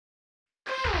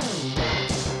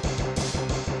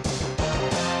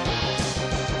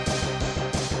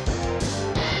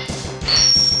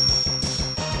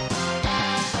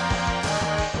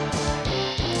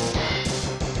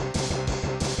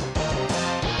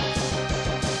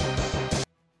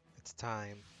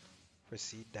time for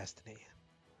Seed Destiny.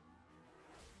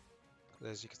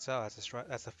 As you can tell,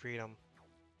 that's a freedom.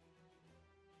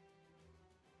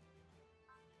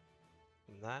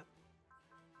 And that,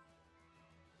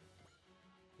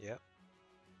 yep,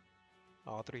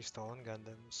 all three stolen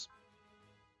Gundams.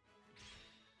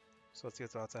 So let's see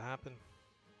what's about to happen.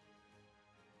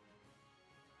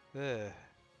 Ugh.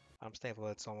 I'm thankful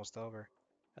it's almost over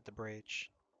at the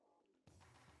bridge.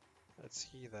 Let's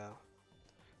see though.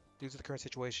 Due to the current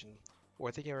situation,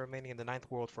 we're thinking of remaining in the ninth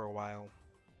world for a while.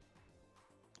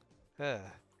 Ugh.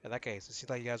 In that case, it seems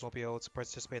like you guys won't be able to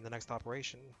participate in the next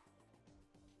operation.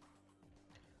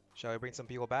 Shall we bring some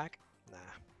people back? Nah.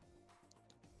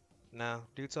 No,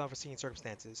 due to unforeseen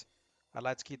circumstances, I'd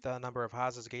like to keep the number of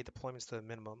Hazard's Gate deployments to a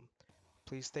minimum.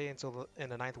 Please stay until in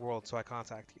the ninth world so I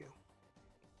contact you.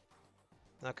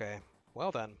 Okay,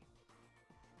 well then.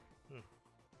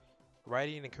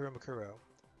 Raiden and Kuromakuro.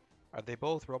 Are they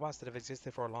both robots that have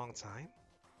existed for a long time?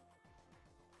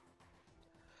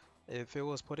 If it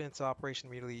was put into operation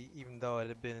immediately, even though it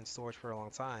had been in storage for a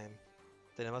long time,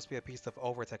 then it must be a piece of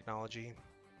over-technology.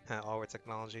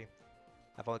 Over-technology.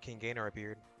 A Vulcan Gainer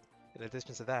appeared. In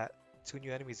addition to that, 2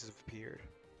 new enemies have appeared.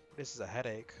 This is a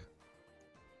headache.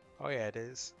 Oh yeah, it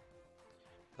is.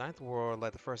 Ninth world,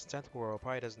 like the first and 10th world,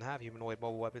 probably doesn't have humanoid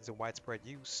mobile weapons in widespread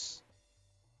use.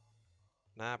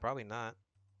 Nah, probably not.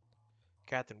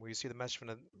 Captain, will you see the message from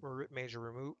the Major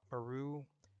Maru?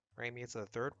 Bring me into the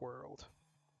third world.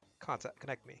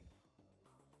 Connect me.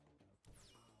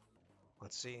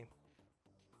 Let's see.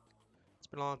 It's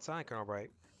been a long time, Colonel Bright.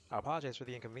 I apologize for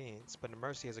the inconvenience, but an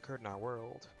emergency has occurred in our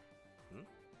world. Hmm?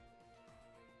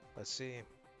 Let's see.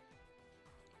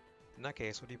 In that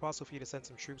case, would it be possible for you to send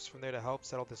some troops from there to help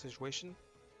settle the situation?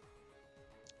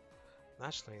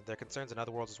 Naturally, there are concerns in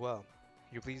other worlds as well.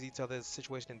 Can you please detail this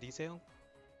situation in detail?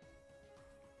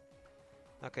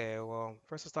 Okay, well,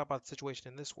 first let's talk about the situation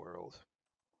in this world.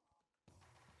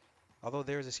 Although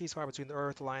there is a ceasefire between the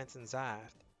Earth Alliance and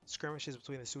Zath, skirmishes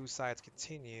between the two sides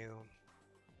continue.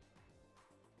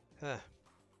 Huh,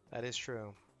 that is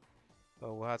true.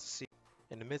 But we'll have to see.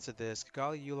 In the midst of this,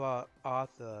 Kigali Yula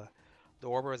Atha, the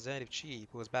Orb Representative Chief,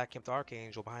 who was backing up the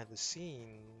Archangel behind the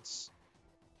scenes.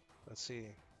 Let's see.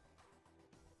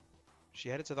 She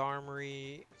headed to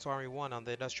Armory 1 on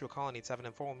the Industrial Colony to have an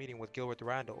informal meeting with Gilbert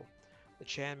Randall, the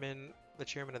chairman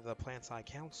of the Plant Side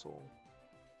Council.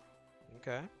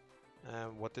 Okay.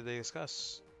 What did they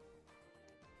discuss?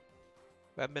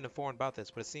 We haven't been informed about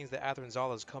this, but it seems that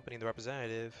Atherinzala is accompanying the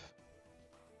representative.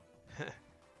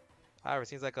 However, it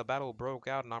seems like a battle broke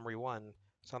out in Armory 1,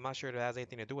 so I'm not sure if it has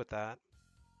anything to do with that.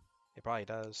 It probably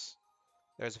does.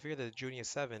 There's a fear that the Junius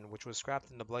 7, which was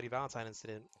scrapped in the Bloody Valentine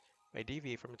incident, may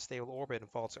deviate from its stable orbit and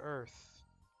fall to Earth.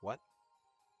 What?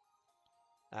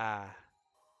 Ah,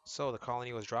 so the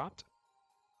colony was dropped?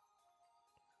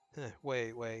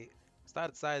 Wait. It's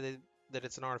not decided that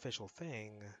it's an artificial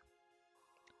thing.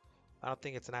 I don't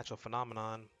think it's a natural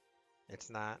phenomenon. It's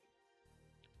not.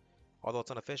 Although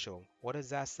it's unofficial. What has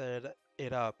that set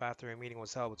it up after a meeting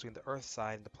was held between the Earth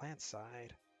side and the plant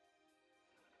side?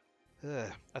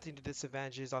 I think the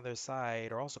disadvantages on their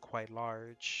side are also quite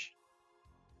large.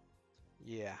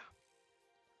 Yeah.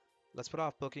 Let's put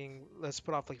off looking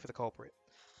for the culprit.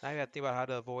 Now you gotta think about how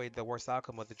to avoid the worst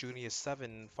outcome of the Junius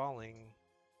 7 falling.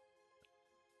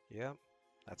 Yep,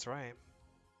 that's right.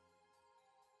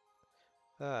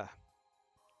 Uh,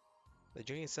 the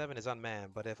Junius 7 is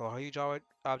unmanned, but if a huge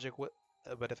object with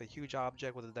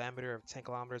a diameter of 10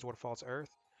 kilometers were to fall to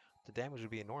Earth, the damage would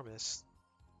be enormous.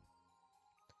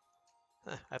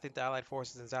 I think the Allied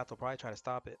forces in Zath will probably try to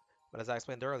stop it, but as I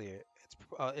explained earlier,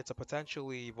 it's a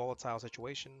potentially volatile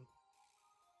situation.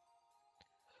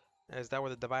 Is that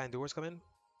where the Divine Doers come in?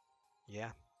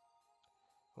 Yeah.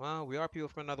 Well, we are people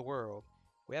from another world.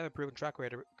 We have a proven track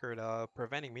record of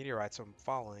preventing meteorites from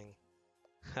falling.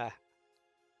 Ha.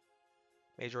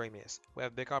 Major Amius, we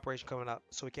have a big operation coming up,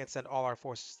 so we can't send all our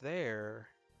forces there.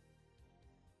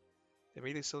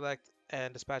 Immediately select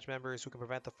and dispatch members who can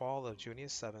prevent the fall of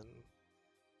Junius 7.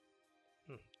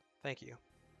 Thank you.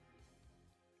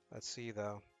 Let's see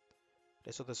though.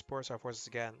 This will disperse our forces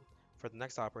again. For the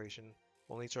next operation,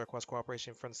 we'll need to request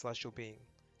cooperation from the Celestial Being,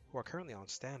 who are currently on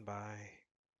standby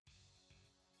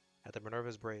at the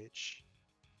Minerva's Bridge.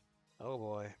 Oh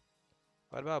boy.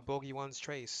 What about Bogey 1's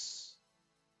trace?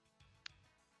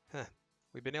 Huh.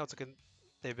 They've been able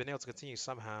to continue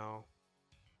somehow.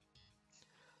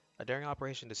 A daring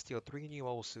operation to steal 3 new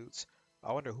mobile suits.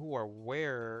 I wonder who or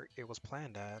where it was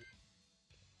planned at.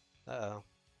 Uh-oh.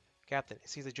 Captain, it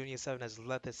seems that Junius 7 has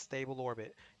left its stable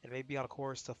orbit and may be on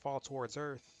course to fall towards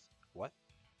Earth. What?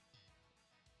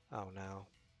 Oh no.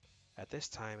 At this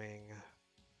timing,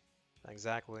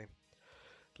 exactly.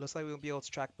 Looks like we won't be able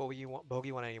to track Bogey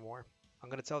One anymore. I'm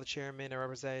gonna tell the chairman and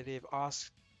representative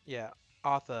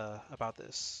Arthur about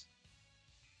this.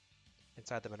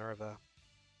 Inside the Minerva.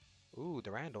 Ooh,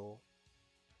 Durandal.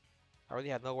 I really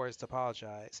have no words to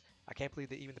apologize. I can't believe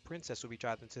that even the princess would be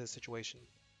dragged into this situation.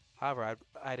 However,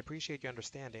 I'd appreciate your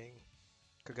understanding.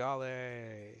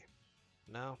 Kagale.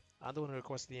 No, I'm the one who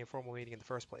requested the informal meeting in the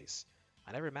first place.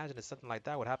 I never imagined that something like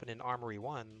that would happen in Armory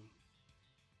 1.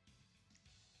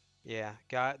 Yeah,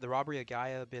 the robbery of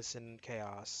Gaia, Abyss, and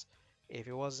Chaos. If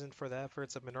it wasn't for the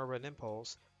efforts of Minerva and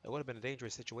Impulse, it would have been a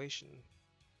dangerous situation.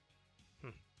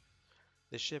 Hmm.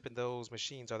 This ship and those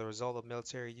machines are the result of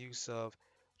military use of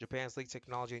Japan's leaked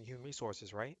technology and human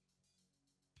resources, right?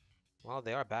 Well,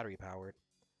 they are battery powered.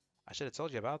 I should have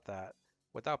told you about that.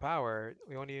 Without power,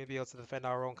 we won't even be able to defend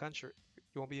our own country.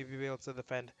 You won't be able to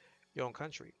defend your own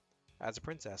country. As a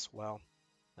princess, well,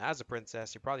 as a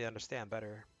princess, you probably understand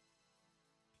better.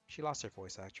 She lost her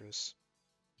voice actress.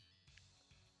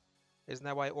 Isn't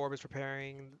that why Orb is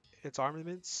preparing its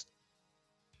armaments?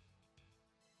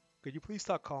 Could you please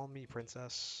stop calling me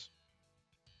princess?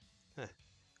 Huh.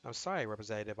 I'm sorry,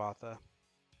 Representative Arthur.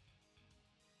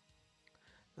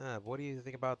 What do you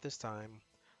think about this time?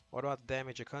 What about the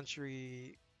damage our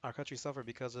country suffered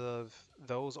because of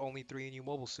those only three new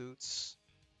mobile suits?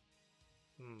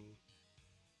 Hmm,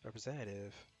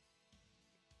 Representative.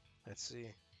 Let's see.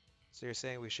 So you're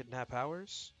saying we shouldn't have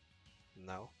powers?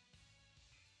 No.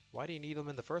 Why do you need them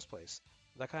in the first place?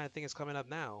 That kind of thing is coming up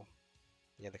now.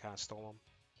 Yeah, they kind of stole them.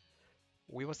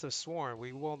 We must have sworn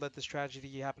we won't let this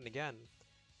tragedy happen again.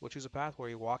 We'll choose a path where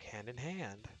we walk hand in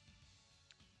hand.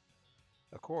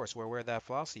 Of course, we're aware of that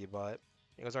Flossie, but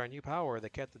it was our new power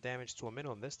that kept the damage to a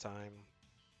minimum this time.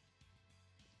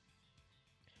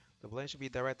 The blame should be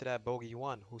directed at Bogey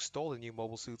 1, who stole the new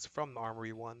mobile suits from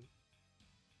Armory 1.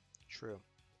 True.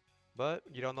 But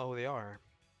you don't know who they are.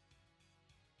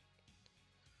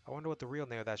 I wonder what the real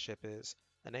name of that ship is.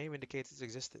 A name indicates its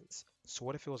existence. So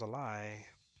what if it was a lie?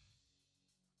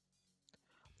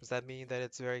 Does that mean that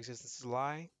its very existence is a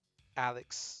lie?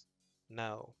 Alex.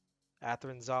 No.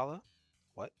 Atherinzala?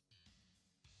 What?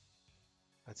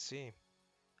 Let's see.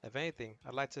 If anything,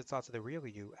 I'd like to talk to the real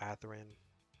you, Atherin.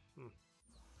 Hmm.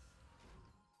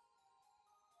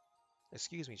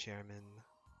 Excuse me, Chairman.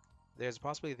 There's a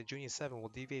possibility that Junius 7 will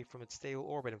deviate from its stable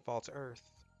orbit and fall to Earth.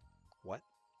 What?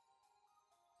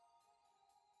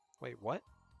 Wait, what?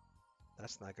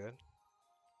 That's not good.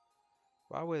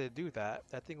 Why would it do that?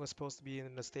 That thing was supposed to be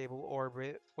in a stable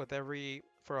orbit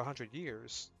for 100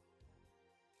 years.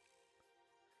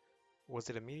 Was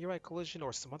it a meteorite collision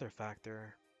or some other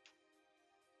factor?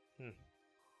 Hmm.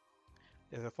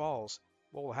 If it falls,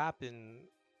 what will happen?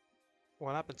 What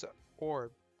will happen to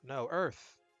orb? No,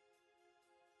 Earth.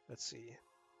 Let's see.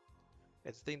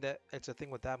 It's a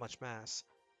thing with that much mass.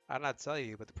 I'll not tell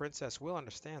you, but the princess will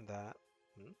understand that.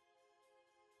 Hmm?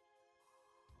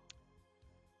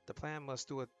 The plants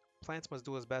must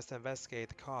do its best to investigate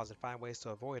the cause and find ways to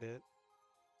avoid it.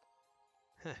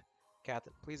 Heh.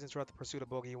 Captain, please interrupt the pursuit of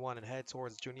Bogey 1 and head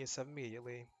towards Junius 7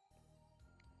 immediately.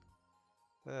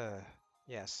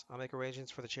 Yes, I'll make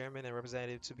arrangements for the chairman and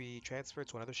representative to be transferred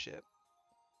to another ship.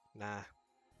 Nah.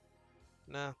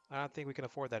 Nah, I don't think we can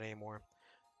afford that anymore.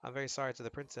 I'm very sorry to the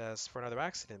princess for another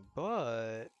accident,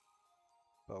 but...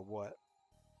 But what?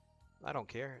 I don't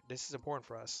care. This is important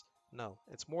for us. No,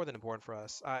 it's more than important for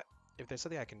us. If there's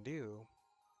something I can do...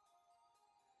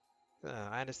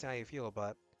 I understand how you feel,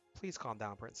 but please calm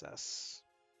down, princess.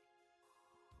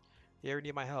 If you ever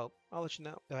need my help, I'll let you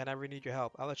know. If I ever need your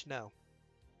help, I'll let you know.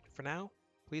 For now,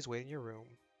 please wait in your room.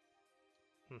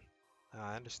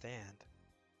 I understand.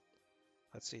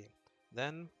 Let's see.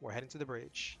 Then, we're heading to the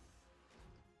bridge.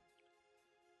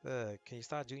 Can you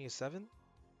stop Junior 7?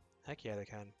 Heck yeah, they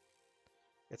can.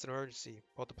 It's an emergency.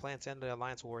 Both the plants and the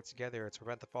Alliance will work together to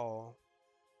prevent the fall.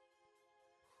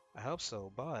 I hope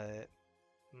so, but...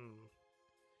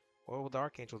 What will the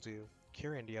Archangel do?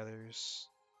 Kira and the others.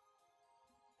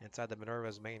 Inside the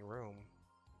Minerva's main room.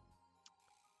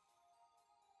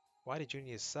 Why did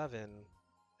Junius 7...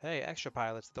 Hey, extra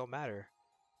pilots, it don't matter.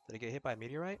 Did it get hit by a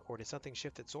meteorite, or did something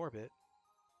shift its orbit?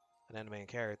 An animated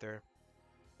character.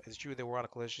 Is it true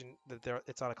that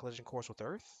it's on a collision course with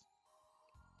Earth?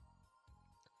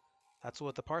 That's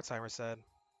what the part-timer said.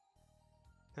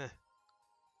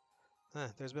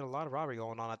 There's been a lot of robbery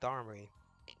going on at the armory.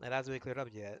 It hasn't been cleared up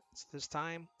yet. So this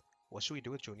time, what should we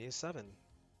do with Junius 7?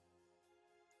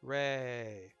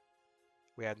 Ray!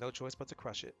 We had no choice but to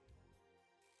crush it.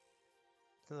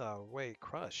 Oh, wait,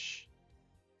 crush?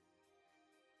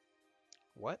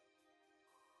 What?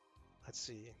 Let's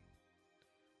see.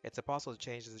 It's impossible to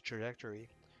change the trajectory.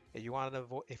 If we want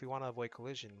to avoid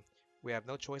collision, we have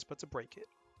no choice but to break it.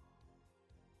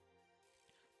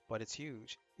 But it's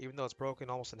huge. Even though it's broken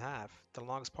almost in half, the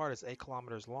longest part is 8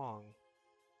 kilometers long.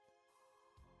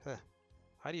 Huh.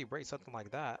 How do you break something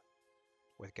like that?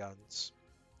 With guns.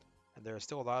 And there are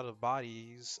still a lot of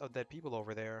bodies of dead people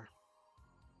over there.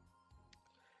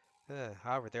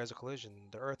 However, there's a collision.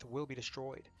 The Earth will be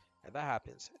destroyed. And that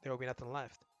happens, there will be nothing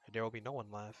left. And there will be no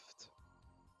one left.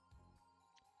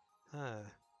 Huh.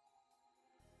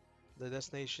 The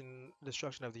destination,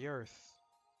 destruction of the Earth.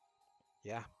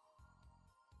 Yeah.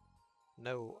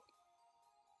 No.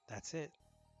 That's it.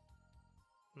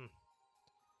 Hmm.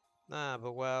 Nah,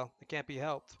 but well, it can't be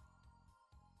helped.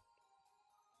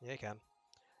 Yeah, it can.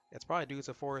 It's probably due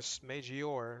to force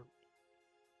majeure.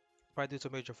 Probably due to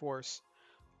major force.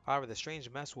 However, the strange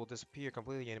mess will disappear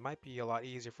completely and it might be a lot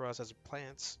easier for us as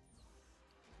plants.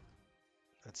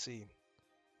 Let's see.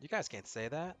 You guys can't say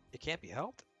that. It can't be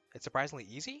helped? It's surprisingly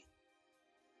easy?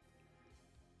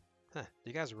 Huh. Do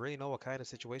you guys really know what kind of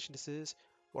situation this is?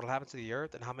 What'll happen to the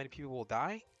Earth and how many people will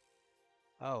die?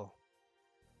 Oh,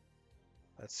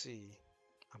 let's see.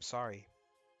 I'm sorry.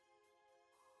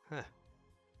 Huh.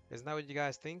 Isn't that what you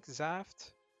guys think,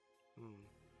 Zaft? Hmm.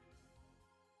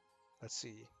 Let's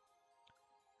see.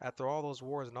 After all those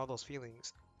wars and all those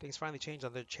feelings, things finally changed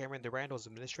under Chairman Durandal's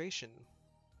administration.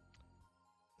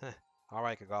 Huh.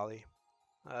 Alright, Kigali.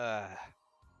 Uh,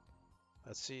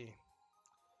 let's see.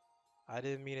 I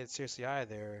didn't mean it seriously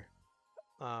either.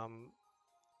 Um,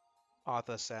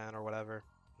 Arthur-san or whatever.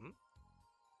 Hmm?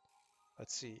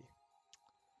 Let's see.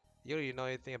 You don't even know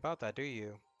anything about that, do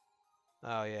you?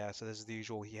 Oh yeah, so this is the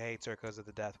usual he hates her because of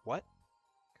the death. What?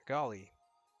 Kigali.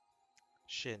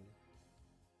 Shin.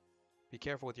 Be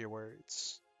careful with your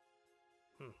words.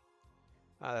 Hmm.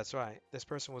 Ah, that's right. This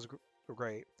person was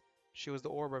great. She was the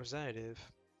orb representative.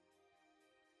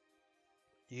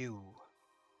 You.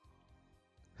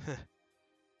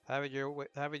 Have it your way,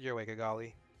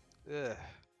 Kigali. Ugh.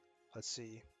 Let's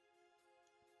see.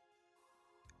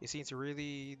 You seem to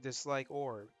really dislike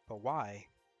Orb, but why?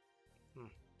 Hmm.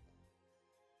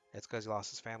 It's because he lost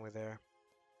his family there.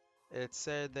 It's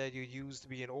said that you used to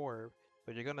be an Orb,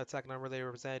 but you're gonna attack an unrelated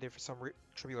representative for some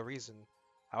trivial reason.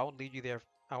 I won't leave you there.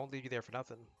 I won't leave you there for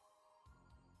nothing.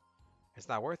 It's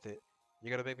not worth it.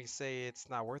 You're gonna make me say it's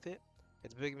not worth it?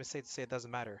 It's a big mistake to say it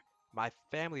doesn't matter. My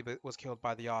family was killed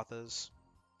by the authors.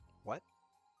 What?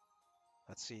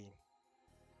 Let's see.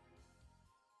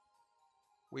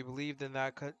 We believed in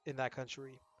in that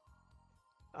country.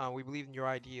 We believed in your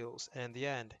ideals, and in the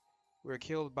end, we were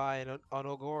killed by an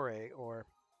Onogore, or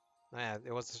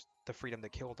it was the freedom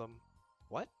that killed them.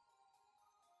 What?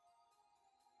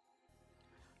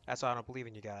 That's why I don't believe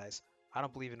in you guys. I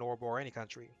don't believe in Orbo or any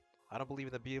country. I don't believe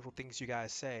in the beautiful things you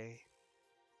guys say.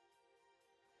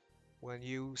 When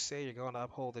you say you're going to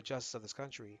uphold the justice of this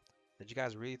country, did you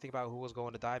guys really think about who was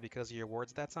going to die because of your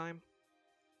words at that time?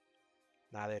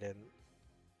 Nah, they didn't.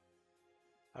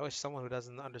 I wish someone who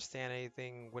doesn't understand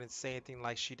anything wouldn't say anything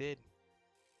like she did.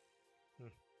 Hmm,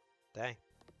 dang.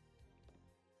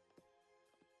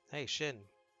 Hey, Shin.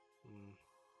 Hmm,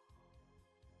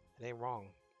 it ain't wrong.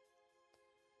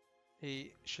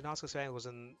 Shinasuke's family was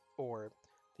in Orb.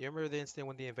 Do you remember the incident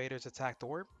when the invaders attacked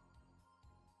Orb?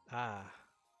 Ah.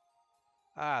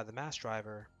 Ah, the mass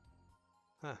driver.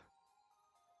 Huh.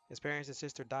 His parents and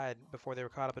sister died before they were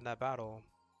caught up in that battle.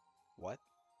 What?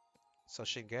 So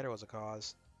Shingeta was a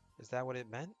cause. Is that what it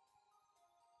meant?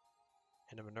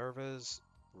 In the Minerva's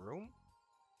room?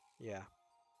 Yeah.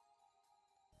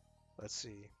 Let's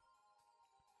see.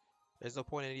 There's no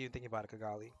point in even thinking about it,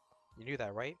 Kigali. You knew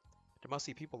that, right? There must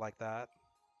be people like that.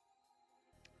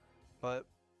 But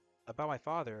about my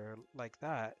father, like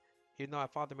that, even though my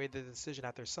father made the decision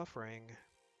after suffering.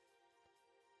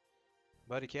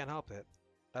 But he can't help it.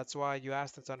 That's why you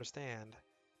asked him to understand.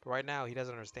 But right now, he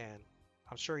doesn't understand.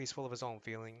 I'm sure he's full of his own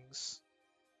feelings.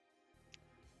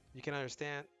 You can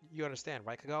understand. You understand,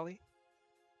 right, Kigali?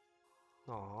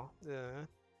 Aw, yeah.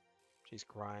 She's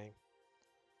crying.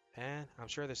 And I'm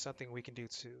sure there's something we can do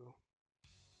too.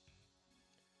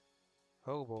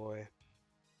 Oh boy.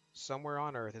 Somewhere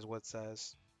on Earth is what it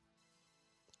says.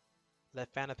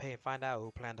 Let Fanape find out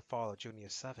who planned the fall of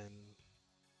Junius 7.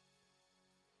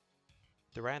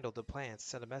 Durandal the plans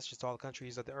sent a message to all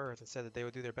countries of the Earth and said that they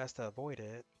would do their best to avoid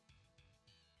it.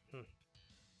 Hmm.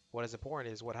 What is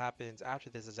important is what happens after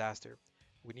this disaster.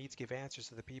 We need to give answers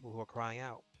to the people who are crying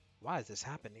out. Why is this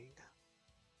happening?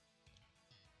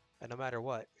 And no matter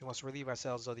what, we must relieve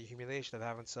ourselves of the humiliation of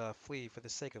having to flee for the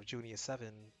sake of Junius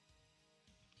 7.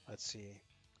 Let's see.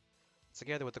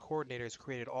 Together with the coordinators who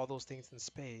created all those things in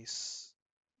space.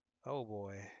 Oh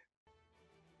boy.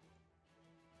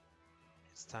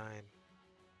 It's time.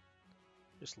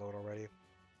 Just load already.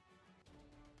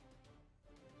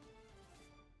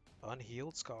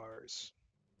 Unhealed scars.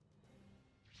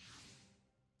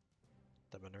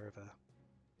 The Minerva.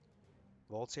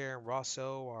 Voltaire and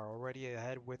Rosso are already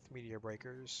ahead with meteor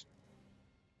breakers.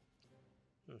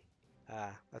 Hmm.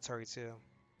 Ah, let's hurry too.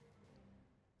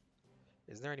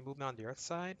 Is there any movement on the Earth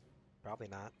side? Probably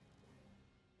not.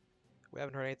 We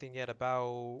haven't heard anything yet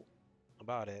about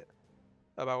it,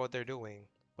 about what they're doing.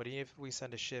 But even if we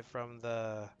send a ship from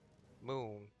the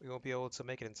moon, we won't be able to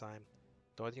make it in time.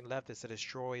 The only thing left is to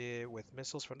destroy it with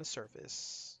missiles from the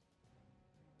surface.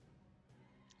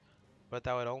 But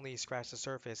that would only scratch the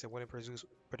surface and wouldn't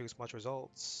produce much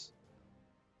results.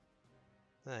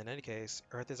 In any case,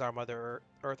 Earth is our mother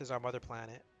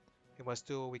planet. We must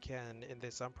do what we can in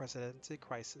this unprecedented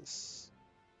crisis.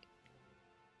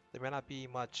 There may not be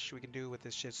much we can do with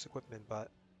this ship's equipment, but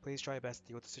please try your best to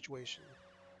deal with the situation.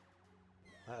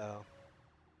 Uh-oh.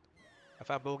 I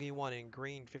found Bogey 1 in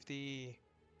green 50...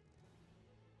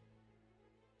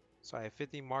 Sorry,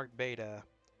 50 marked beta.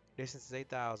 Distance is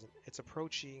 8,000. It's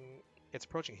approaching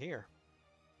here.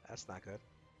 That's not good.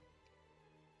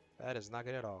 That is not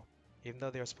good at all. Even though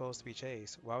they're supposed to be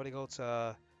chased, why would they go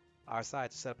to our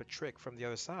side to set up a trick from the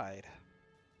other side?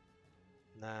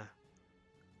 Nah.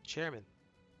 Chairman.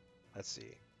 Let's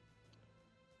see.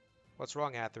 What's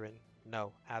wrong, Atherine?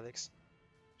 No, Alex.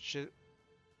 Should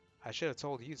I should have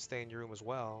told you to stay in your room as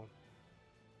well.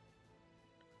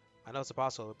 I know it's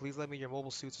impossible, but please let me your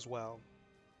mobile suits as well.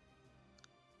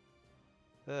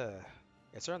 Ugh.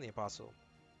 It's certainly impossible.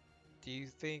 Do you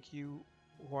think you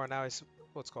who are now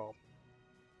what's called?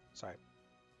 Sorry.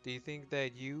 Do you think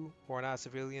that you, who are not a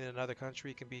civilian in another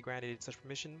country, can be granted such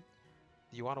permission?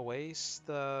 Do you want to waste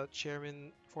the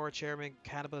former chairman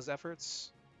Kanaba's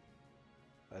efforts?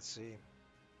 Let's see.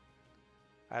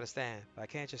 I understand, but I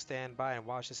can't just stand by and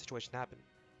watch the situation happen.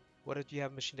 What if you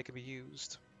have a machine that can be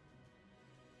used?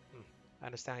 Hmm. I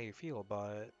understand how you feel,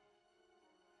 but...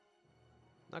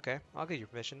 Okay, I'll give you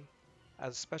permission.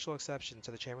 As a special exception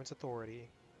to the chairman's authority.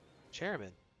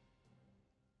 Chairman?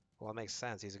 Well, that makes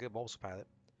sense. He's a good mobile pilot.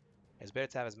 It's better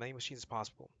to have as many machines as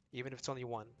possible, even if it's only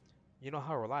one. You know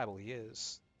how reliable he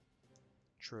is.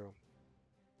 True.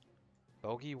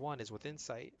 Bogey 1 is within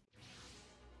sight.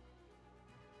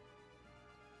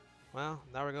 Well,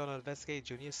 now we're going to investigate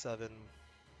Junius 7.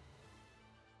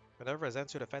 Minerva has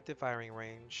entered effective firing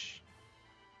range.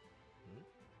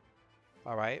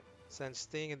 Alright, send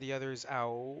Sting and the others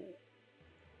out.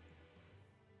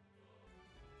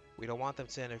 We don't want them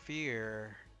to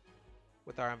interfere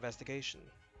with our investigation.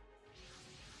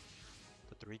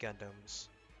 The 3 Gundams.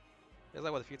 It's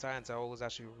like what a few times I was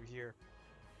actually over here.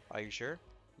 Are you sure?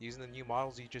 Using the new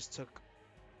models you just took...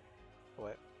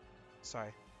 What?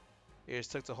 Sorry. You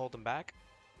just took to hold them back?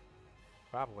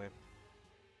 Probably.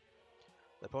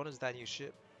 The opponents of that new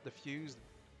ship, the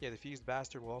fused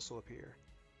bastard will also appear.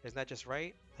 Isn't that just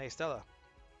right? Hey Stella.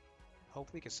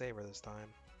 Hopefully we can save her this time.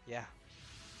 Yeah.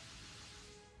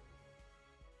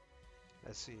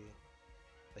 Let's see.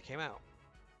 They came out.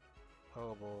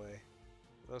 Oh boy.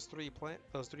 Those three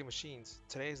machines.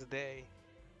 Today's the day.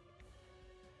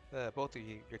 Both of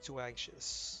you, you're too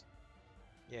anxious.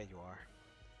 Yeah, you are.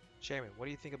 Chairman, what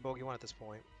do you think of Bogey 1 at this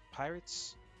point?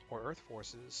 Pirates or Earth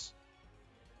forces?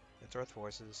 It's Earth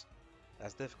forces.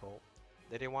 That's difficult.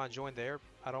 They didn't want to join the air.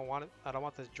 I don't want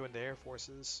to join the air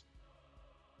forces.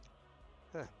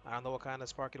 I don't know what kind of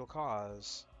spark it'll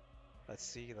cause. Let's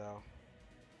see though.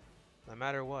 No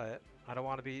matter what, I don't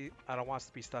want us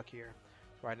to be stuck here.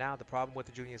 Right now, the problem with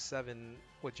the Junius 7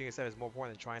 is more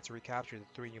important than trying to recapture the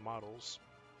 3 new models.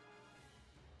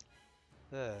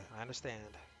 I understand.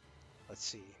 Let's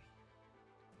see.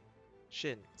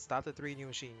 Shin, stop the 3 new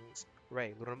machines.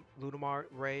 Ray,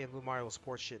 Ray and Lunamar will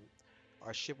support Shin.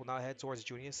 Our ship will now head towards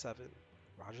Junius 7.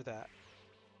 Roger that.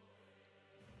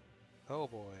 Oh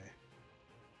boy.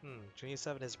 Junius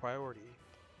 7 is priority.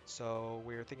 So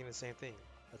we're thinking the same thing.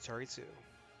 Let's hurry too.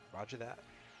 Roger that.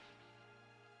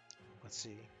 Let's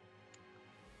see.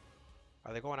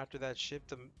 Are they going after that ship?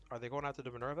 Are they going after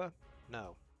the Minerva?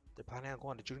 No. They're planning on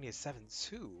going to Junius 7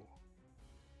 too.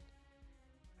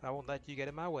 I won't let you get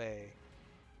in my way.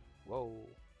 Whoa.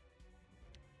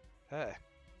 Hey,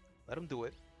 let them do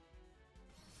it.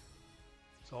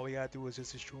 So all we gotta do is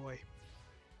just destroy.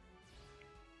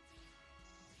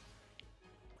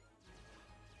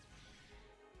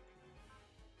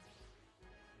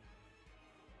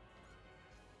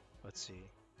 Let's see.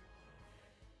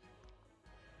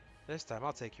 This time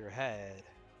I'll take your head.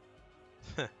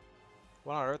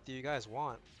 What on earth do you guys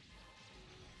want?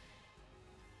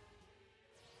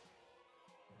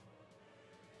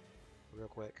 real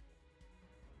quick.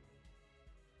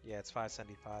 Yeah, it's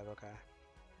 575. Okay.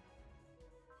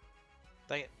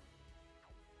 Dang it.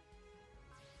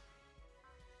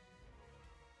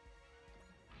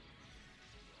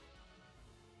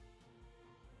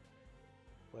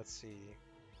 Let's see.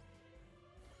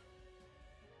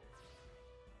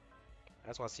 I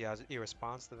just want to see how he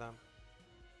responds to them.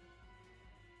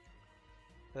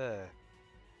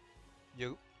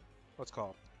 You, what's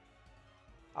called?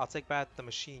 I'll take back the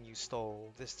machine you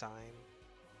stole this time.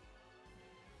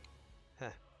 Huh.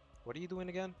 What are you doing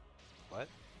again? What?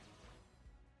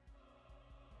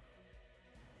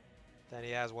 Then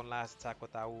he has one last attack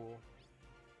with Owl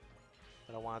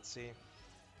that I want to see.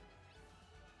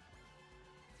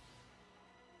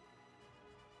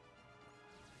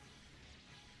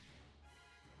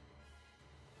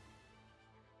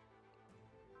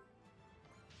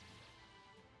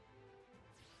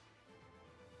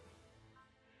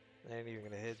 Ain't even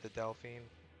gonna hit the Delphine.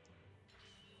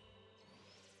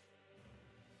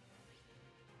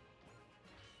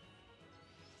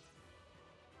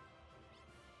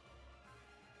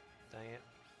 Dang it.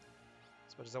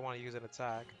 As much as I want to use an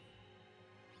attack.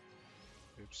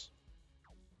 Oops.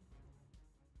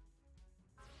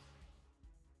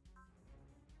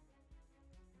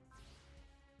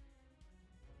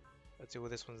 Let's see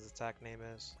what this one's attack name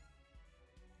is.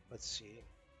 Let's see.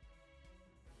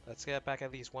 Let's get back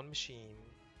at least one machine.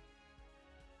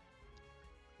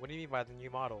 What do you mean by the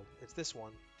new model? It's this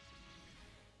one.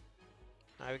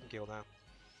 Alright, we can kill now.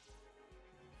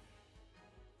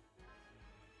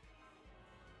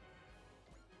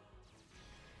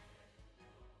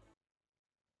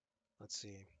 Let's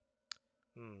see.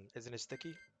 Isn't it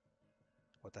sticky?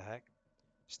 What the heck?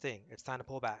 Sting, it's time to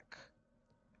pull back.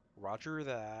 Roger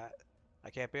that. I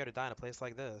can't bear to die in a place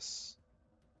like this.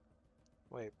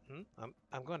 Wait,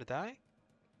 I'm going to die?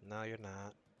 No, you're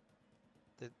not.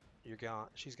 You're gone.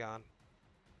 She's gone.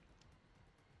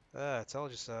 I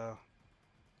told you so.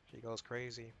 She goes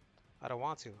crazy. I don't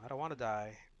want to. I don't want to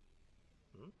die.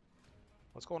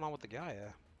 What's going on with the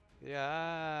Gaia?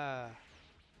 Yeah.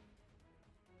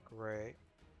 Great.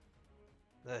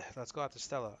 Let's go after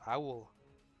Stella. Owl.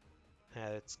 Yeah,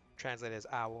 it's translated as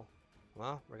owl.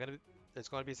 Well, it's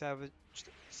gonna be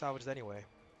salvaged anyway.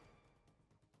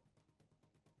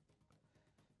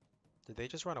 Did they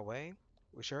just run away?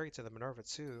 We should hurry to the Minerva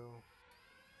too.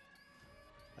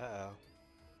 Uh-oh.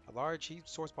 A large heat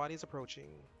source body is approaching.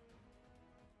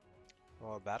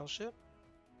 Oh, a battleship?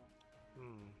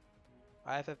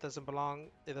 IFF doesn't belong.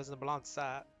 It doesn't belong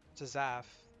to Zaf.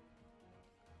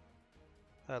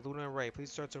 Luna and Ray,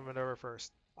 please search the Minerva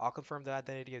first. I'll confirm the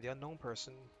identity of the unknown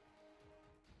person.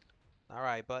 All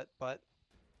right, but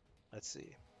let's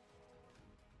see.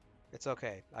 It's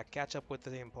okay. I can catch up with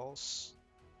the impulse.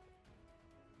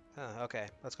 Okay,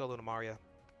 let's go, Luna Maria.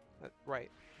 Right.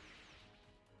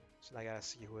 So now I gotta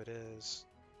see who it is.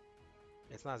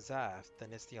 It's not Zaf. Then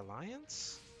it's the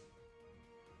Alliance?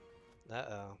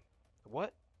 Uh-oh.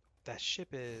 What? That ship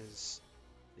is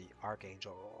the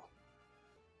Archangel.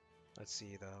 Let's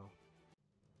see, though.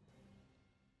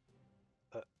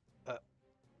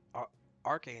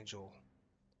 Archangel.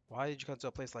 Why did you come to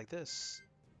a place like this?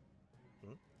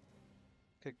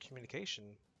 Good communication.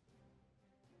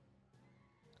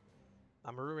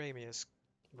 I'm Maru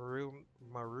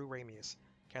Ramius,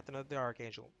 Captain of the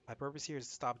Archangel. My purpose here is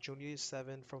to stop Junius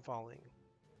 7 from falling.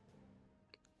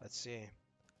 Let's see.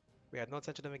 We have no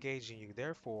intention of engaging you,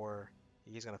 therefore,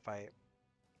 he's gonna fight.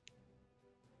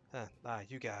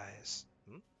 You guys.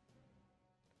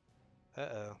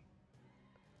 Uh-oh.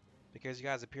 Because you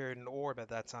guys appeared in an orb at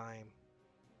that time.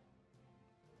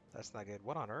 That's not good.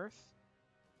 What on earth?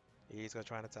 He's gonna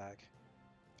try and attack.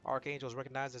 Archangel is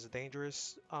recognized as a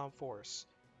dangerous force.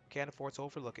 We can't afford to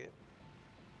overlook it.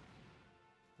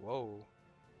 Whoa.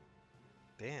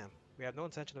 Damn. We have no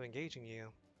intention of engaging you.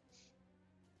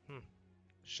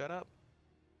 Shut up.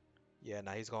 Yeah,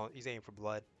 nah, he's aiming for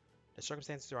blood. The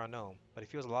circumstances are unknown, but he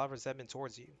feels a lot of resentment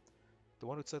towards you. The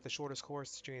one who took the shortest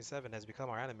course to Junior 7 has become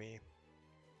our enemy.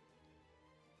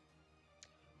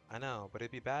 I know, but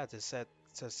it'd be bad to set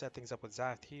things up with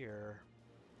Zaft here.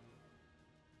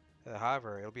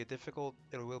 However, it will be difficult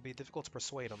to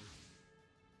persuade him.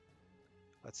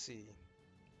 Let's see.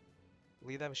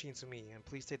 Leave that machine to me, and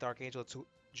please take the Archangel to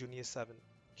Junior 7.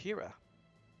 Kira!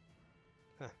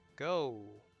 Go!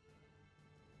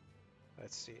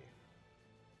 Let's see.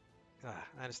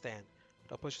 I understand.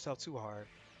 Don't push yourself too hard.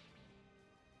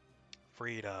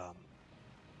 Freedom.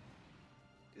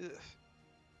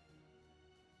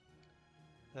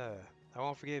 I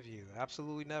won't forgive you.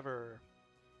 Absolutely never.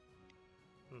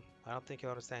 I don't think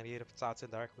you'll understand even if it's out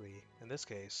indirectly. In this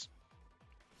case.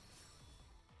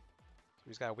 We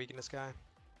just gotta weaken this guy.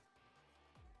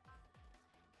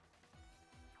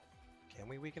 Can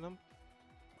we weaken him?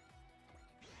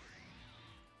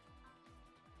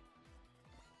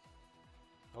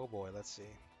 Oh boy, let's see.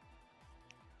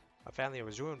 My family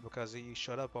was ruined because he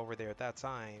showed up over there at that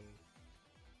time.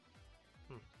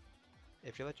 Hmm.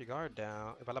 If you let your guard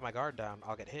down, if I let my guard down,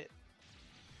 I'll get hit.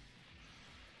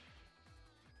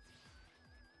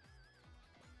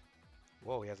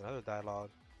 Whoa, he has another dialogue.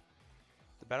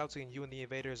 The battle between you and the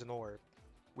invaders and Orb.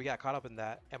 We got caught up in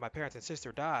that, and my parents and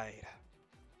sister died.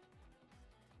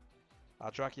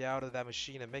 I'll drag you out of that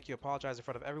machine and make you apologize in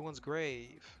front of everyone's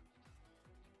grave.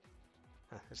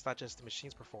 It's not just the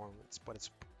machine's performance, but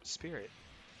its spirit.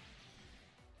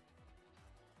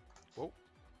 Whoa.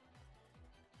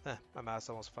 My mouse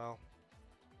almost fell.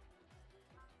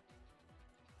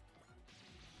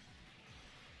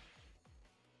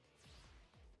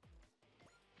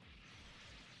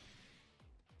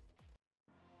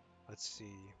 Let's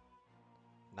see.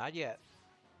 Not yet.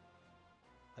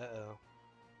 Uh-oh.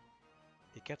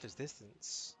 He kept his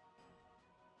distance.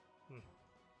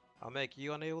 I'll make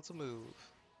you unable to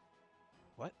move.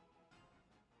 What?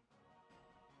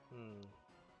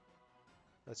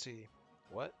 Let's see.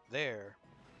 What? There.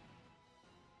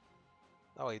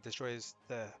 Oh, he destroyed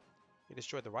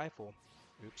the rifle.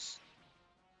 Oops.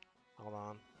 Hold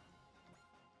on.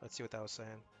 Let's see what that was saying.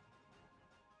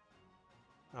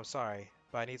 I'm sorry,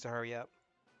 but I need to hurry up.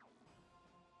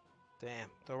 Damn,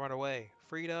 don't run away.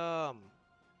 Freedom!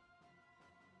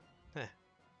 Heh.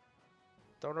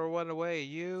 Don't run away,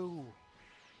 you!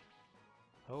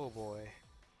 Oh boy.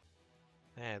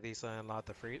 Man, at least I unlocked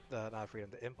not freedom,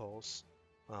 the impulse.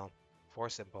 Well,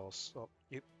 force impulse. Well,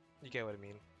 you get what I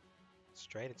mean.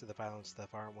 Straight into the violent stuff,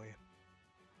 aren't we?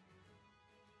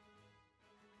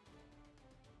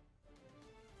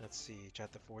 Let's see,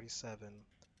 chapter 47.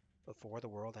 Before the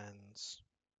world ends.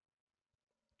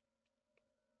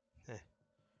 Heh.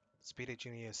 Speed of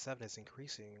Junius 7 is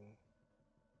increasing.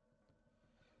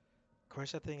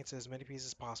 Crush that thing into as many pieces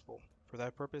as possible. For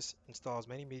that purpose, install as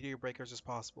many meteor breakers as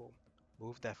possible.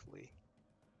 Move deftly.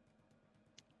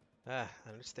 I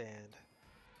understand.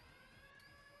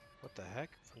 What the heck?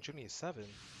 From Junius 7?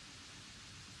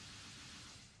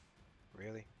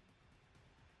 Really?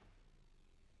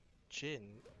 Jin?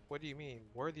 What do you mean?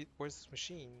 Where's this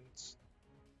machines?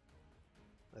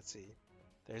 Let's see.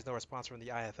 There's no response from the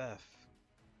IFF.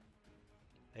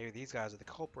 Maybe these guys are the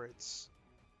culprits.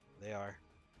 They are.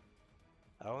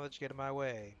 I won't let you get in my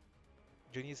way.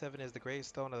 Junius 7 is the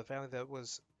gravestone of the family that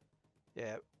was...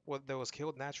 Yeah, that was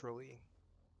killed naturally.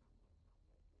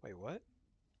 Wait, what?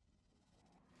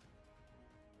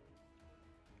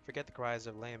 Forget the cries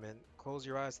of laymen. Close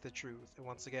your eyes to the truth, and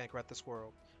once again correct this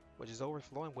world, which is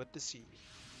overflowing with deceit.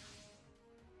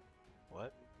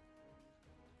 What?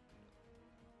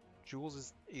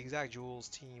 Jules'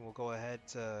 team will go ahead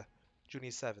to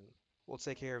Junior 7. We'll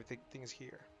take care of things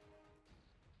here.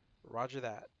 Roger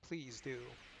that. Please do.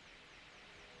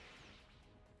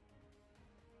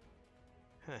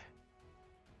 Huh.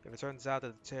 If it turns out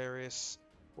that the terrorists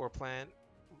or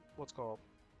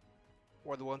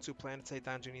or the ones who plan to take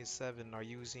down Junior 7 are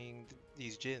using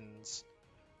these Jins,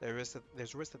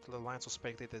 there's risk that the Alliance will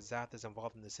speculate that Zath is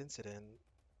involved in this incident.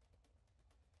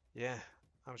 Yeah,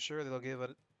 I'm sure they'll give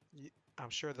it. I'm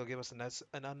sure they'll give us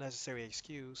an unnecessary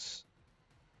excuse.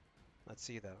 Let's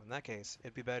see though. In that case,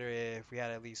 it'd be better if we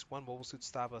had at least one mobile suit to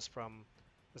stop them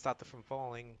from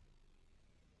falling.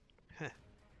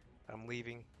 I'm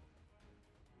leaving.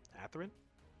 Atherin?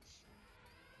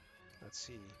 Let's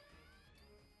see.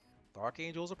 The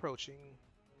Archangel's approaching.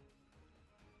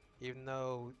 Even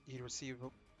though I received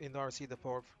the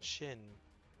report from Shin,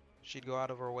 they go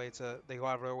out of her way to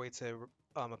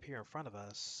appear in front of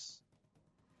us.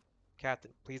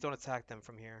 Captain, please don't attack them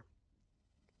from here.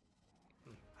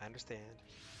 I understand.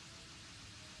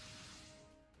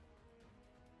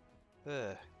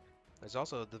 Ugh. There's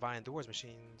also Divine Doors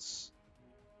machines.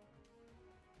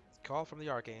 Call from the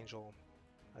Archangel.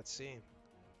 Let's see.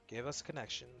 Give us a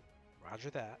connection. Roger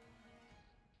that.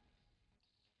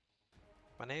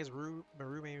 My name is Maru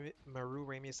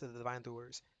Ramius of the Divine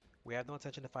Doors. We have no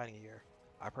intention of fighting here.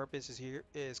 Our purpose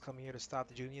is coming here to stop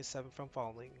the Junius 7 from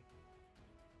falling.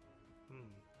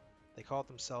 They call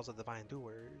themselves the Divine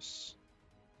Doers.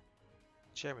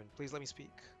 Chairman, please let me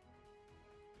speak.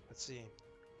 Let's see.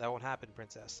 That won't happen,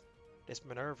 Princess. This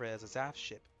Minerva is a Zath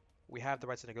ship. We have the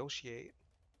right to negotiate.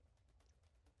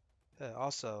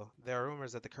 Also, there are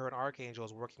rumors that the current Archangel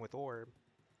is working with Orb.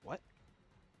 What?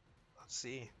 Let's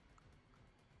see.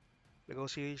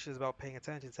 Negotiation is about paying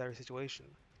attention to every situation.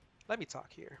 Let me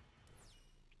talk here.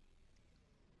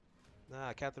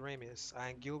 Nah, Captain Ramius. I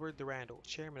am Gilbert Durandal,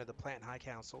 chairman of the Plant High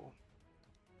Council.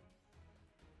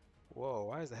 Whoa,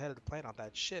 why is the head of the plant on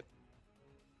that ship?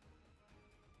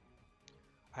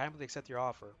 I humbly accept your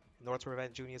offer. In order to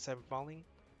prevent Junius 7 falling,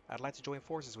 I'd like to join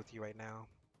forces with you right now.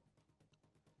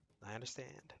 I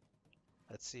understand.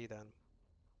 Let's see then.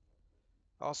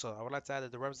 Also, I would like to add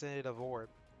that the representative of Orb,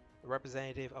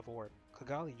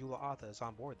 Kigali Yula Atha is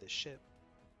on board this ship.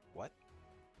 What?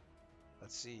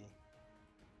 Let's see.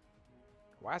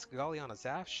 Why is Kigali on a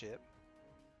Zaf ship?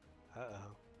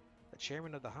 Uh-oh. The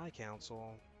chairman of the High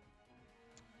Council.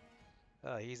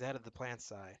 He's the head of the plant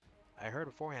side. I heard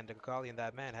beforehand that Kigali and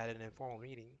that man had an informal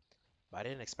meeting, but I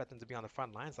didn't expect them to be on the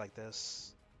front lines like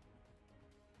this.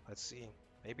 Let's see.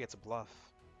 Maybe it's a bluff.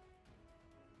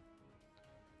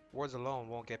 Words alone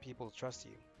won't get people to trust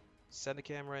you. Send the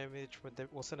camera image from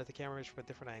we'll send it the camera image from a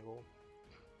different angle.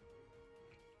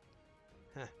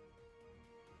 Huh.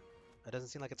 That doesn't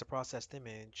seem like it's a processed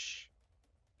image.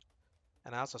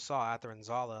 And I also saw Arthur and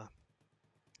Zala.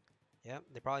 Yep,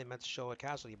 they probably meant to show a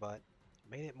casualty, but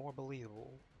made it more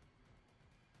believable.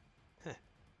 Huh.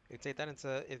 If you take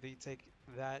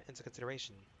that into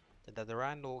consideration, then the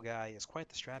Durandal guy is quite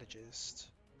the strategist.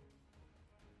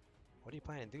 What are you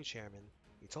planning to do, Chairman?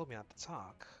 You told me not to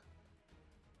talk.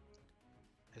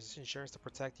 Is this insurance to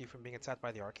protect you from being attacked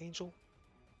by the Archangel?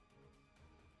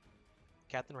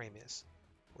 Captain Ramius,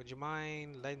 would you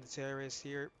mind leading the terrorists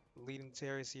here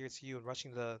to you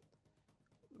and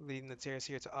leading the terrorists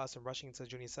here to us and rushing to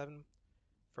Junior 7?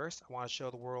 First, I want to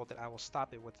show the world that I will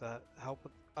stop it with the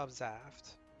help of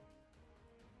Zaft.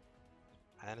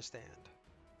 I understand.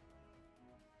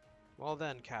 Well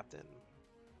then, Captain.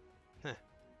 Heh.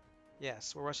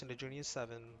 Yes, we're rushing to Junior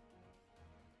 7.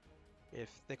 If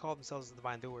they call themselves the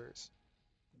Divine Doers,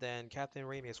 then Captain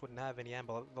Ramius wouldn't have any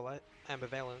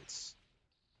ambivalence.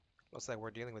 Looks like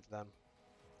we're dealing with them.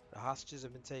 The hostages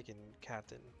have been taken,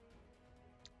 Captain.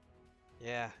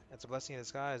 Yeah, it's a blessing in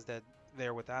disguise that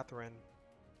they're with Atherin.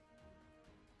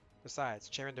 Besides,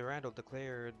 Chairman Durandal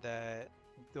declared that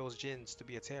those Jins to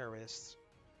be a terrorist.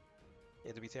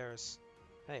 Yeah, to be terrorists.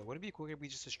 Hey, wouldn't it be quicker if we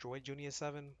just destroyed Junior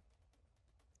 7?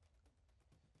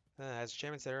 As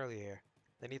Chairman said earlier,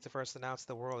 they need to first announce to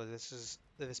the world that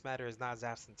this matter is not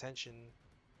Zaft's intention.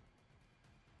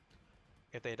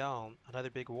 If they don't, another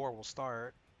big war will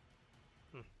start.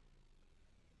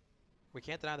 We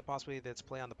can't deny the possibility that it's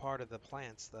play on the part of the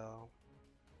plants, though.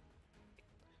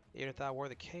 Even if that were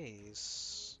the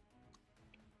case,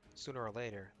 sooner or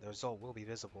later, the result will be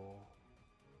visible.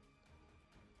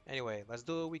 Anyway, let's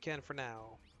do what we can for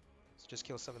now. Let's just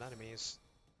kill 7 enemies.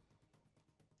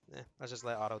 Let's just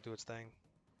let Auto do its thing.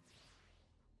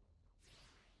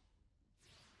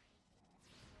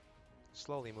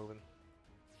 Slowly moving.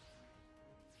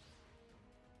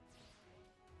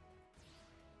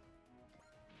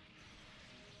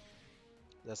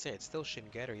 Let's say it still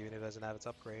shouldn't get her even if it doesn't have its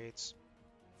upgrades.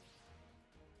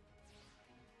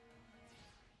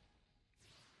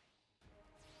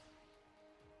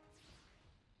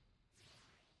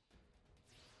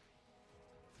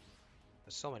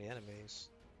 There's so many enemies.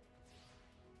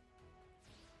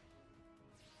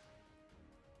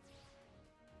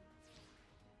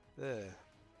 Ugh.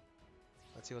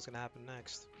 Let's see what's gonna happen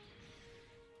next.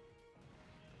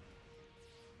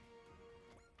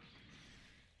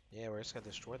 Yeah, we're just gonna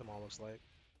destroy them all, looks like.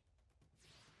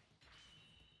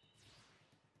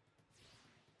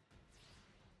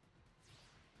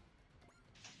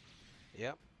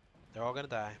 Yep, they're all gonna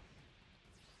die.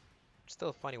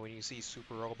 Still funny when you see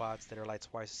super robots that are like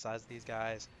twice the size of these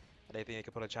guys, and they think they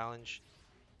can put a challenge.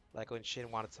 Like when Shin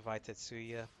wanted to fight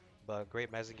Tetsuya, but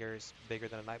Great Messenger is bigger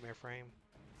than a Nightmare Frame.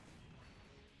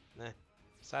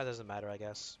 Size doesn't matter, I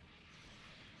guess.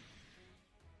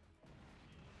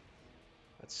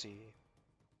 Let's see.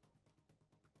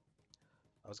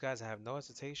 Those guys have no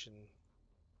hesitation.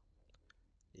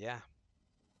 Yeah.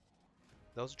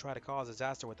 Those who try to cause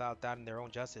disaster without doubting their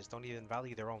own justice don't even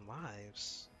value their own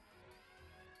lives.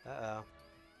 Uh-oh.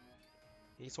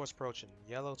 E-source approaching.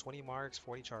 Yellow, 20 marks,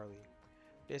 40 Charlie.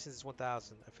 Distance is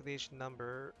 1000. Affiliation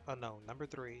number unknown. Number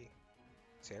 3.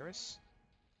 Terrace?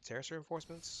 Terrace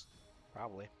reinforcements?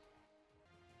 Probably.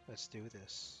 Let's do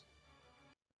this.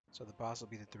 So the boss will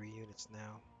be the 3 units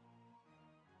now.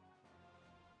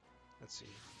 Let's see.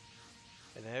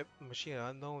 And a machine of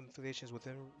unknown affiliations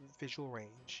within visual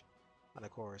range. And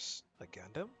of course, a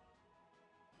Gundam?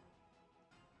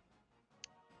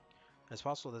 It's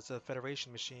possible that's a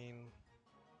Federation machine.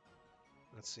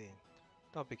 Let's see.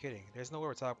 Don't be kidding. There's no way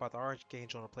we're talking about the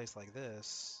Archangel in a place like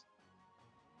this.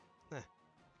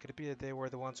 Could it be that they were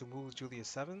the ones who moved Julius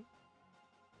 7?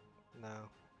 No.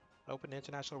 Open the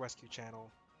International Rescue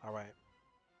Channel. Alright,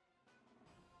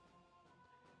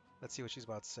 let's see what she's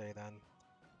about to say then.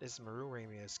 This is Maru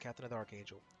Ramius, Captain of the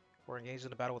Archangel. We're engaged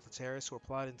in a battle with the terrorists who are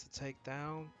plotting to take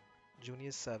down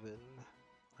Junius 7.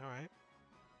 Alright.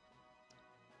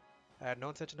 I had no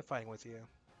intention of fighting with you.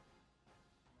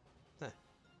 Huh.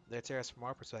 They're terrorists from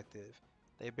our perspective.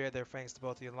 They bear their fangs to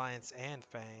both the Alliance and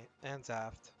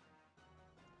Zaft.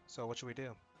 So what should we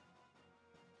do?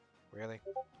 Really?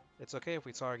 It's okay if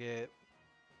we target...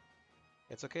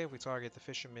 It's okay if we target the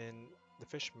fishermen... The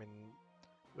fishermen.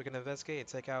 We can investigate and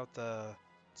take out the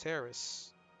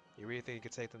terrorists. You really think you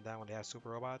could take them down when they have super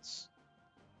robots?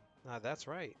 Nah, that's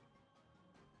right.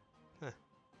 Huh.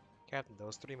 Captain,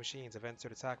 those three machines have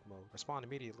entered attack mode. Respond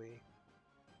immediately.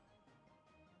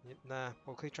 Nah,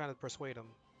 we'll keep trying to persuade them.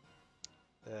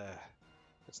 Ugh.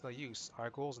 It's no use. Our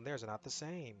goals and theirs are not the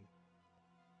same.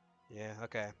 Yeah,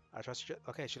 okay. I trust you.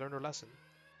 Okay, she learned her lesson.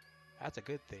 That's a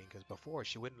good thing, because before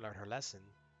she wouldn't learn her lesson.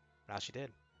 Now she did.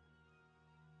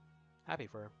 Happy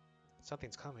for her.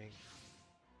 Something's coming.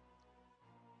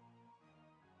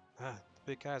 Ah, the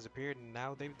big guys appeared and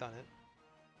now they've done it.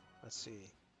 Let's see.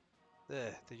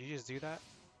 Ugh, did you just do that?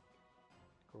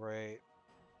 Great.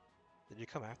 Did you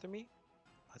come after me?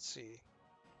 Let's see.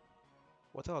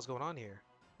 What the hell is going on here?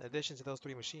 In addition to those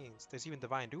three machines, there's even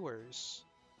divine doers.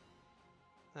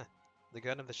 Huh. The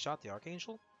gun of the shot the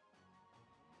Archangel?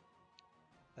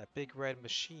 That big red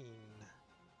machine.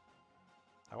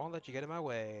 I won't let you get in my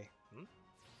way. Hmm?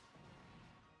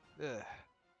 Ugh.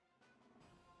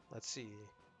 Let's see.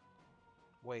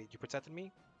 Wait, you protected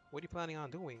me? What are you planning on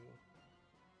doing?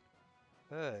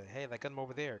 Hey, that gunman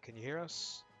over there. Can you hear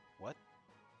us? What?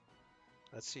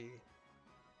 Let's see.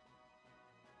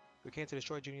 We came to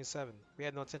destroy Junior 7. We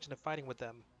had no intention of fighting with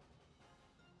them.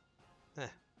 Heh.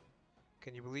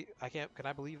 Can you believe... Can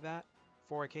I believe that?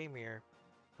 Before you came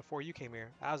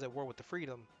here, I was at war with the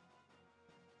Freedom.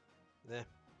 Eh.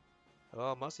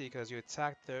 Well, mostly because you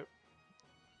attacked them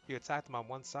on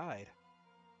one side.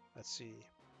 Let's see.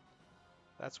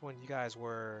 That's when you guys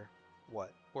were...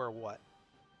 What? Were what?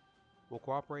 We'll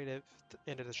cooperate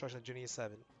in the destruction of Junior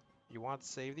 7. You want to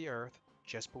save the Earth?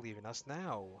 Just believe in us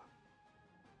now.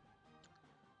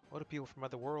 What do people from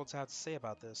other worlds have to say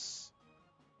about this?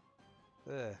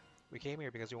 Ugh. We came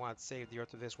here because we wanted to save the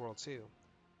Earth of this world too.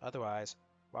 Otherwise,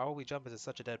 why would we jump into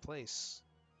such a dead place?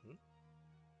 Hmm?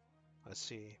 Let's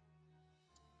see.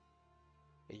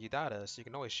 If you doubt us, you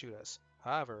can always shoot us.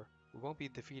 However, we won't be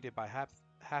defeated by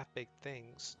half-baked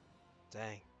things.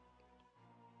 Dang.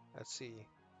 Let's see.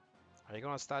 Are you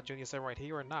going to stop Junior 7 right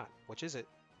here or not? Which is it?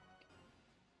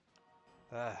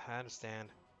 I understand.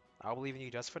 I'll believe in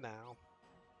you just for now.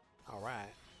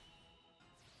 Alright.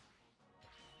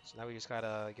 So now we just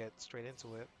gotta get straight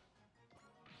into it.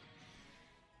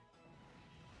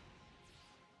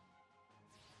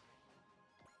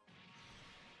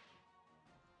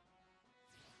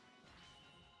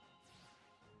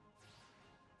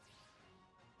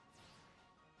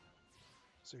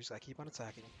 So we just gotta keep on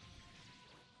attacking.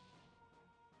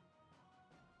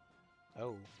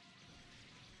 Oh.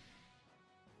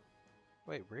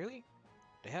 Wait, really?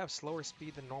 They have slower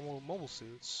speed than normal mobile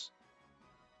suits.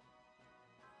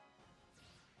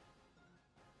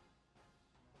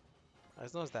 I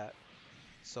just noticed that.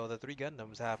 So the three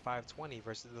Gundams have 520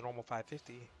 versus the normal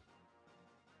 550.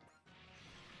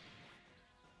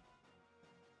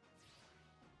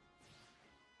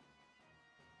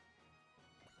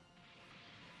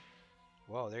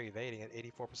 Whoa, they're evading at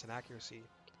 84% accuracy.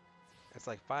 It's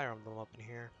like Fire Emblem up in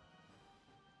here.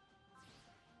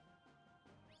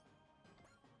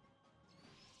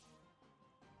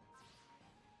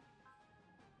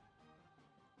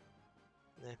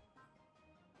 Eh,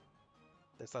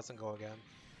 this doesn't go again.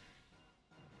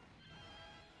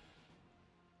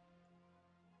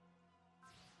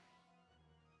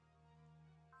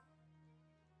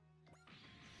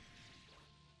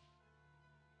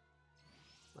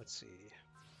 Let's see.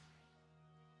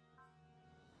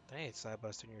 Dang it,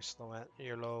 Sidebuster,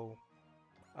 your low,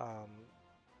 um,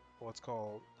 what's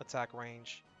called attack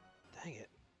range. Dang it.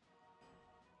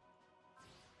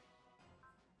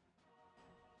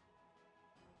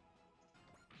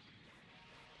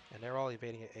 And they're all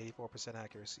evading at 84%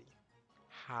 accuracy.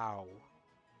 How?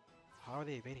 How are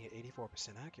they evading at 84%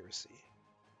 accuracy?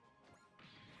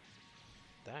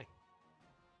 Dang.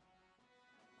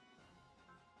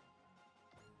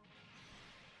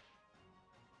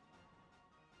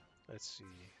 Let's see.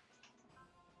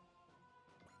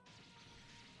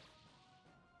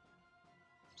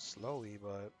 Slowly,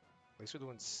 but at least we're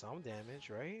doing some damage,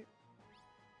 right?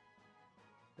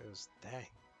 Because, dang.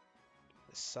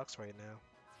 This sucks right now.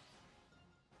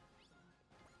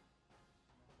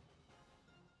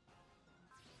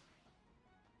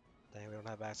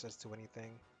 have access to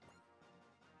anything.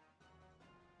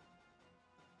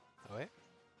 Oh wait.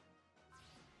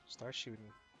 Start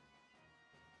shooting.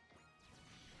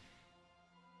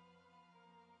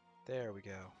 There we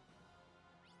go.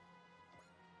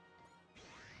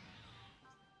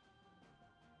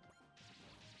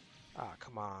 Ah,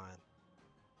 come on.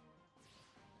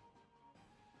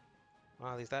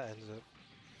 Well, at least that ends it.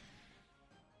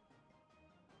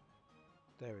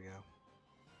 There we go.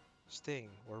 Sting,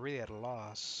 we're really at a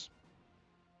loss.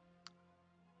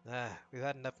 Nah, we've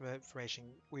had enough information.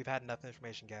 We've had enough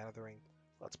information gathering.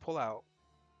 Let's pull out.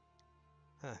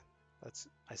 Huh.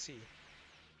 I see.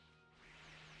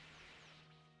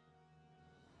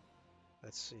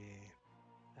 Let's see.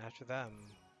 After them.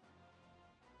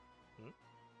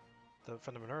 Hmm?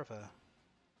 From the Minerva.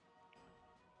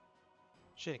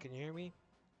 Shin, can you hear me?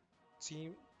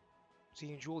 Team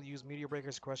Jewel used Meteor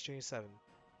Breakers to crush Junius 7,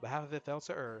 but half of it fell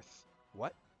to Earth.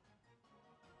 What?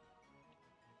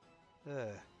 Ugh.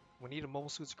 We need a mobile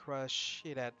suit to crush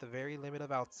it at the very limit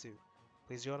of altitude.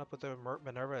 Please join up with the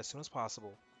Minerva as soon as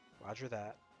possible. Roger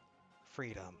that.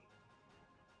 Freedom.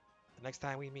 The next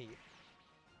time we meet,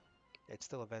 it's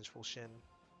still a vengeful Shin.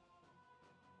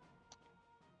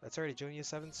 That's already Junior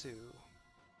 7 too.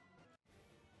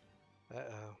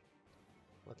 Uh-oh.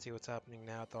 Let's see what's happening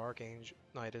now at the Archangel.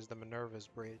 No, it is the Minerva's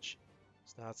bridge.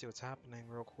 So now let's see what's happening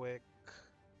real quick.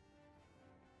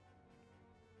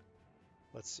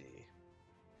 Let's see.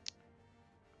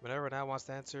 Minerva now wants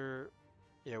to enter.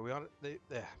 Yeah,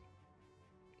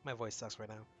 my voice sucks right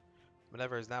now.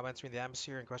 Minerva is now entering the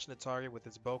atmosphere and crushing the target with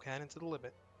its bow cannon to the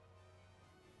limit.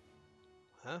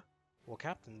 Huh? Well,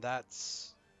 Captain,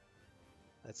 that's...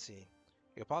 Let's see.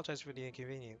 We apologize for the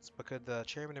inconvenience, but could the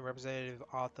chairman and representative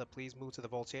Arthur please move to the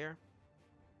Voltaire?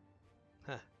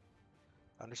 Huh.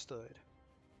 Understood.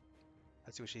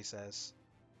 Let's see what she says.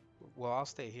 Well, I'll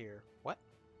stay here. What?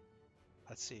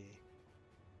 Let's see.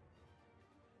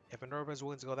 If Minerva is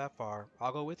willing to go that far,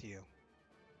 I'll go with you.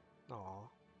 Aw.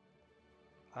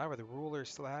 However, the ruler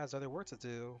still has other work to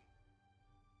do.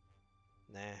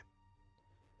 Nah.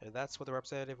 If that's what the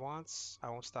representative wants, I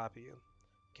won't stop you.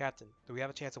 Captain, do we have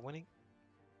a chance of winning?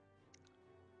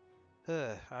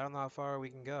 I don't know how far we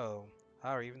can go.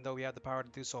 However, even though we have the power to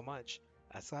do so much,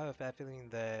 I still have a bad feeling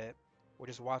that we're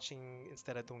just watching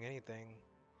instead of doing anything.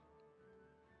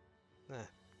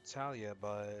 Talia,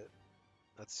 but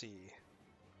let's see.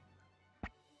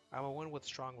 I'm a one with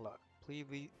strong luck. Please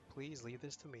leave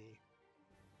this to me.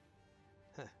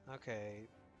 Okay.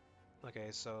 Okay,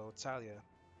 so Talia.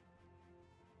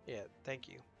 Yeah, thank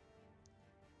you.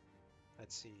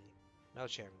 Let's see. No,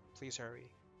 Chairman, please hurry.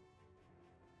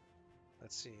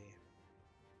 Let's see.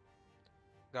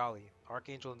 Golly,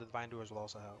 Archangel and the Divine Doers will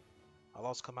also help. I'll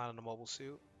also come out in a mobile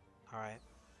suit. Alright.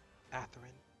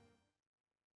 Atherin.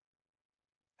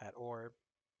 At Orb.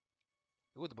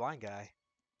 Ooh, the blind guy.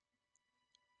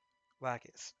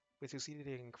 Lacus. We succeeded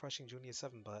in crushing Junior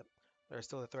 7, but there is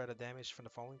still a threat of damage from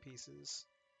the falling pieces.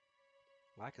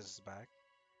 Lacus is back.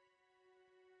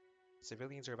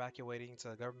 Civilians are evacuating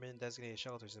to government-designated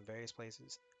shelters in various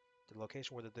places. The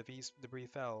location where the debris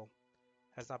fell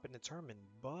has not been determined,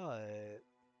 but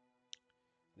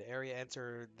the area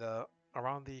the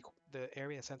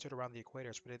area centered around the equator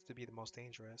is predicted to be the most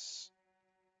dangerous.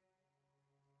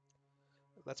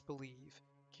 Let's believe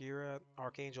Kira,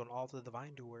 Archangel, and all the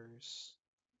Divine Doers.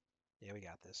 Yeah, we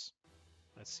got this.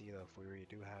 Let's see though if we really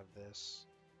do have this.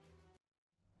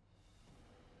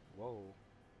 Whoa.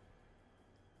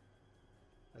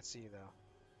 Let's see though.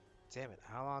 Damn it,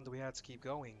 how long do we have to keep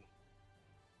going?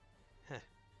 Heh.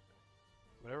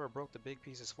 Whatever broke the big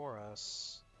pieces for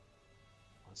us.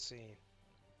 Let's see.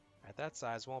 At that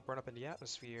size, won't burn up in the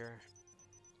atmosphere.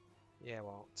 Yeah,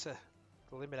 well,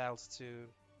 the limit altitude.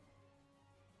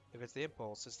 If it's the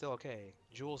impulse, it's still okay.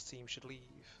 Jules' team should leave.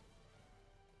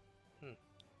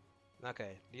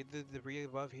 Okay, leave the debris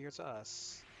above here to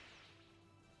us.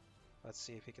 Let's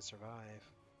see if he can survive.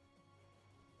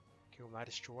 Can I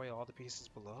destroy all the pieces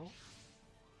below?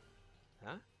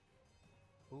 Huh?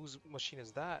 Whose machine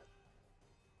is that?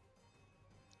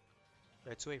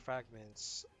 There are 2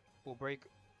 fragments. We'll break.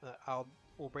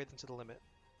 We'll break them to the limit.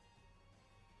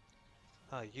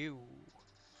 You.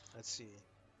 Let's see.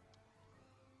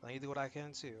 Let me do what I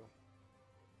can too.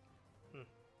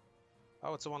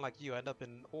 Oh, it's someone like you. End up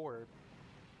in orb.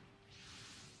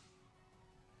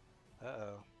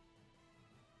 Uh-oh.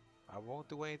 I won't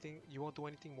do anything. You won't do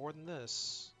anything more than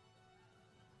this.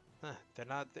 They're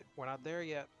not. We're not there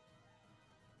yet.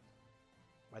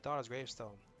 My daughter's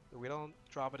gravestone. If we don't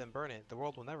drop it and burn it, the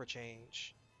world will never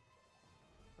change.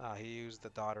 Ah, he used the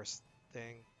daughter's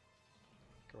thing.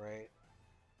 Great.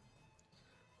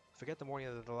 Forget the morning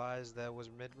of the lies that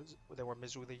were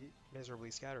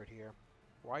miserably scattered here.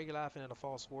 Why are you laughing in a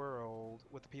false world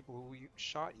with the people who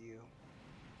shot you?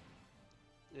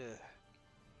 Ugh.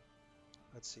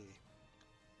 Let's see.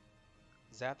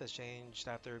 Zath has changed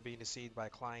after being deceived by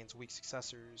Klein's weak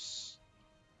successors.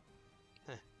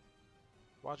 Heh.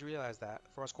 Why'd you realize that?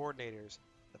 For us coordinators,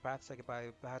 the path taken by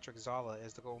Patrick Zala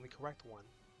is the only correct one.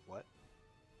 What?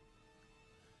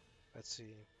 Let's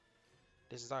see.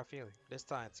 This is our feeling. This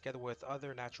time, together with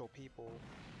other natural people.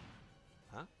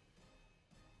 Huh?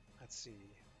 Let's see.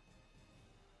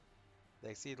 They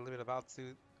exceeded the limit of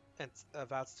altitude and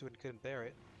couldn't bear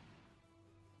it.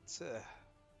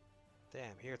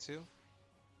 Damn, here too?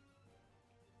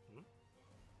 Hmm?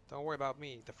 Don't worry about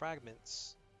me. The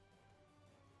fragments.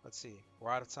 Let's see.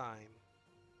 We're out of time.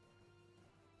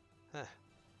 Huh.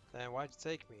 Then why'd you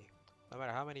take me? No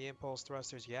matter how many impulse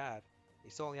thrusters you have, you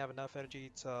still only have enough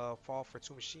energy to fall for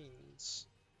 2 machines.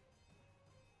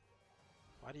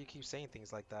 Why do you keep saying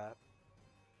things like that?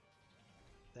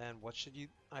 Then what should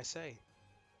I say?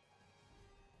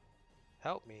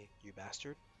 Help me, you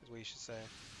bastard, is what you should say.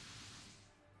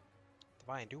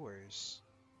 Divine Doers.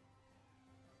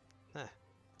 Huh.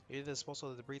 You did the disposal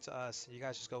of the debris to us, and you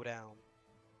guys just go down.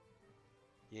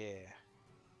 Yeah.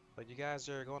 But you guys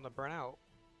are going to burn out.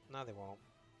 No, they won't.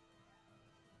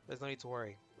 There's no need to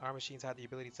worry. Our machines have the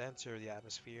ability to enter the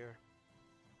atmosphere.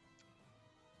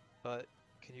 But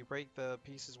can you break the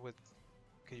pieces with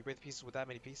that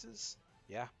many pieces?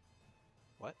 Yeah.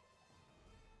 What?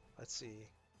 Let's see.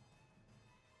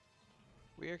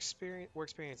 We're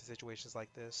experiencing situations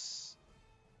like this.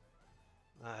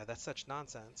 That's such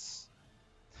nonsense.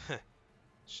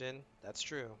 Shin, that's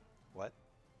true. What?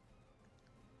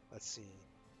 Let's see.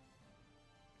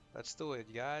 Let's do it,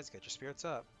 you guys. Get your spirits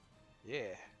up.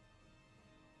 Yeah.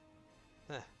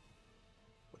 Huh.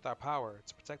 With our power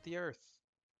to protect the Earth.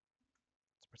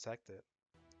 To protect it.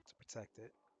 To protect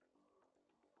it.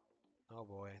 Oh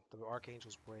boy, the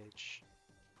Archangel's Bridge.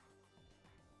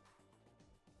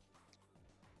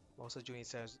 Most of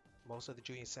the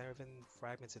Junius 7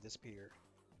 fragments have disappeared,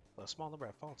 but a small number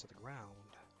have fallen to the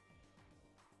ground.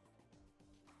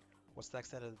 What's the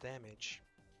extent of the damage?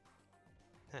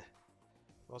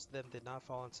 Most of them did not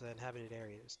fall into inhabited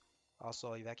areas.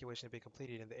 Also, evacuation had been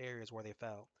completed in the areas where they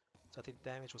fell, so I think the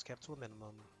damage was kept to a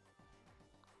minimum.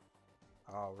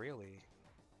 Oh, really?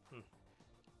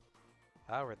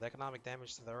 However, the economic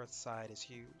damage to the Earth side is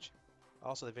huge.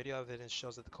 Also, the video evidence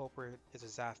shows that the culprit is a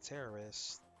Zath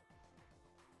terrorist.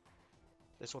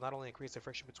 This will not only increase the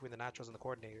friction between the Naturals and the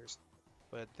Coordinators,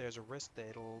 but there's a risk that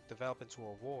it'll develop into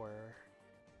a war.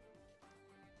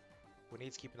 We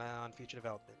need to keep an eye on future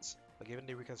developments, but given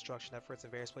the reconstruction efforts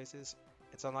in various places,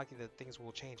 it's unlikely that things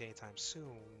will change anytime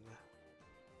soon.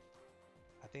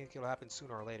 I think it'll happen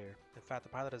sooner or later. In fact, the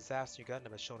pilot of Zath's new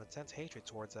Gundam has shown intense hatred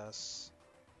towards us.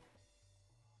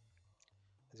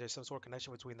 Is there some sort of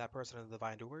connection between that person and the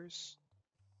Divine Doers?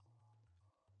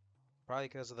 Probably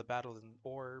because of the battle in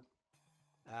Orb.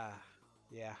 Ah,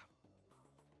 yeah.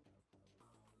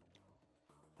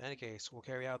 In any case, we'll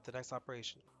carry out the next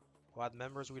operation. We'll have the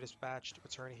members we dispatched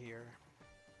return here.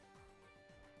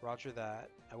 Roger that.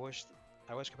 I wish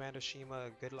Commander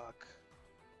Shima good luck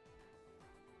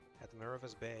at the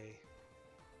Minerva's Bay.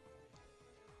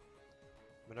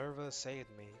 Minerva saved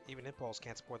me. Even Impulse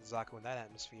can't support the Zaku in that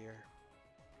atmosphere.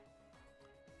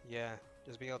 Yeah,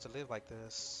 just being able to live like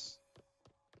this.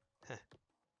 Heh.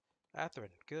 Athrun,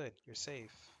 good, you're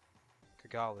safe.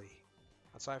 Kigali,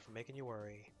 I'm sorry for making you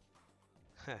worry.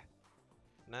 Heh.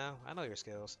 No, I know your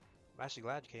skills. I'm actually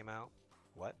glad you came out.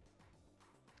 What?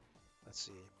 Let's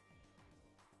see.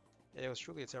 It was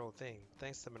truly a terrible thing.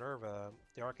 Thanks to Minerva,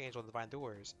 the Archangel and Divine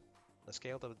Doers, the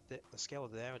scale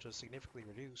of the damage was significantly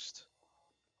reduced.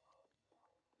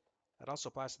 That also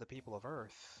applies to the people of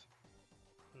Earth.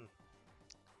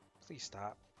 Please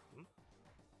stop.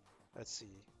 Let's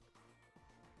see.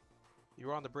 You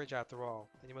were on the bridge after all,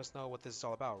 then you must know what this is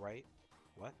all about, right?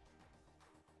 What?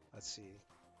 Let's see.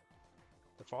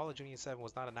 The fall of Junius 7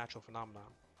 was not a natural phenomenon.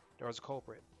 There was a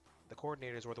culprit. The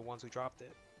coordinators were the ones who dropped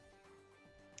it.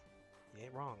 You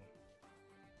ain't wrong.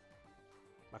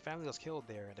 My family was killed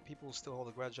there, and the people who still hold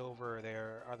a grudge over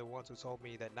there are the ones who told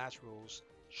me that naturals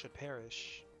should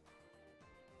perish.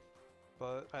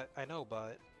 But, I know,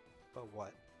 but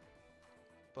what?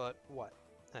 But what?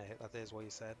 Hey, that is what he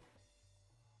said.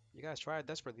 You guys tried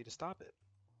desperately to stop it.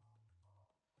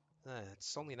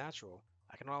 It's only natural.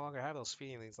 I can no longer have those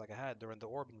feelings like I had during the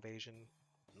orb invasion.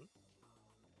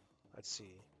 Let's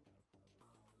see.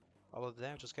 Although the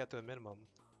damage was kept to a minimum,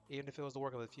 even if it was the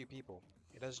work of a few people,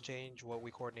 it doesn't change what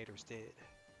we coordinators did.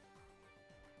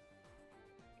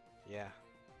 Yeah.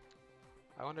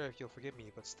 I wonder if you'll forgive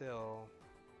me, but still...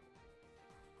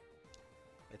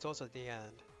 I told us at the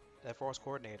end that for us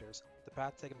coordinators, the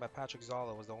path taken by Patrick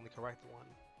Zala was the only correct one.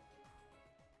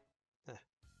 Heh.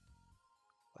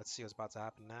 Let's see what's about to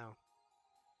happen now.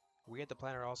 We at the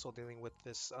planet are also dealing with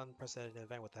this unprecedented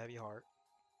event with a heavy heart.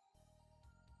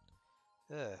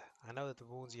 Ugh, I know that the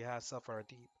wounds you have suffer are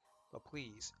deep, but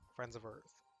please, friends of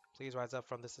Earth, please rise up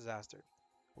from this disaster.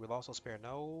 We'll also spare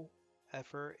no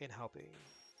effort in helping.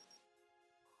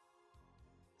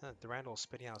 Durandal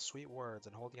spitting out sweet words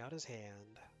and holding out his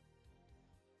hand.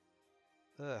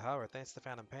 However, thanks to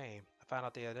Phantom Pain, I found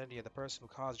out the identity of the person who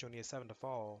caused Junius 7 to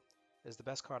fall. It is the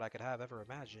best card I could have ever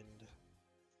imagined.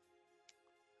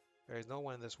 There is no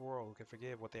one in this world who can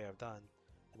forgive what they have done,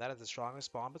 and that is the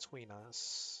strongest bond between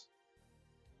us.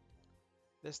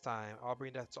 This time, I'll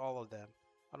bring death to all of them.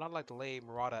 I'll not like the late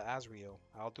Murata Azrael.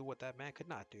 I'll do what that man could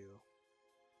not do.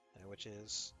 Which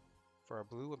is, for a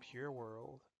blue and pure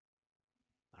world.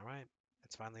 Alright,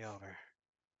 it's finally over.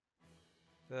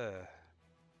 Ugh,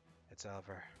 it's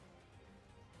over.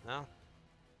 Now,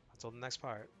 until the next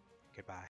part, goodbye.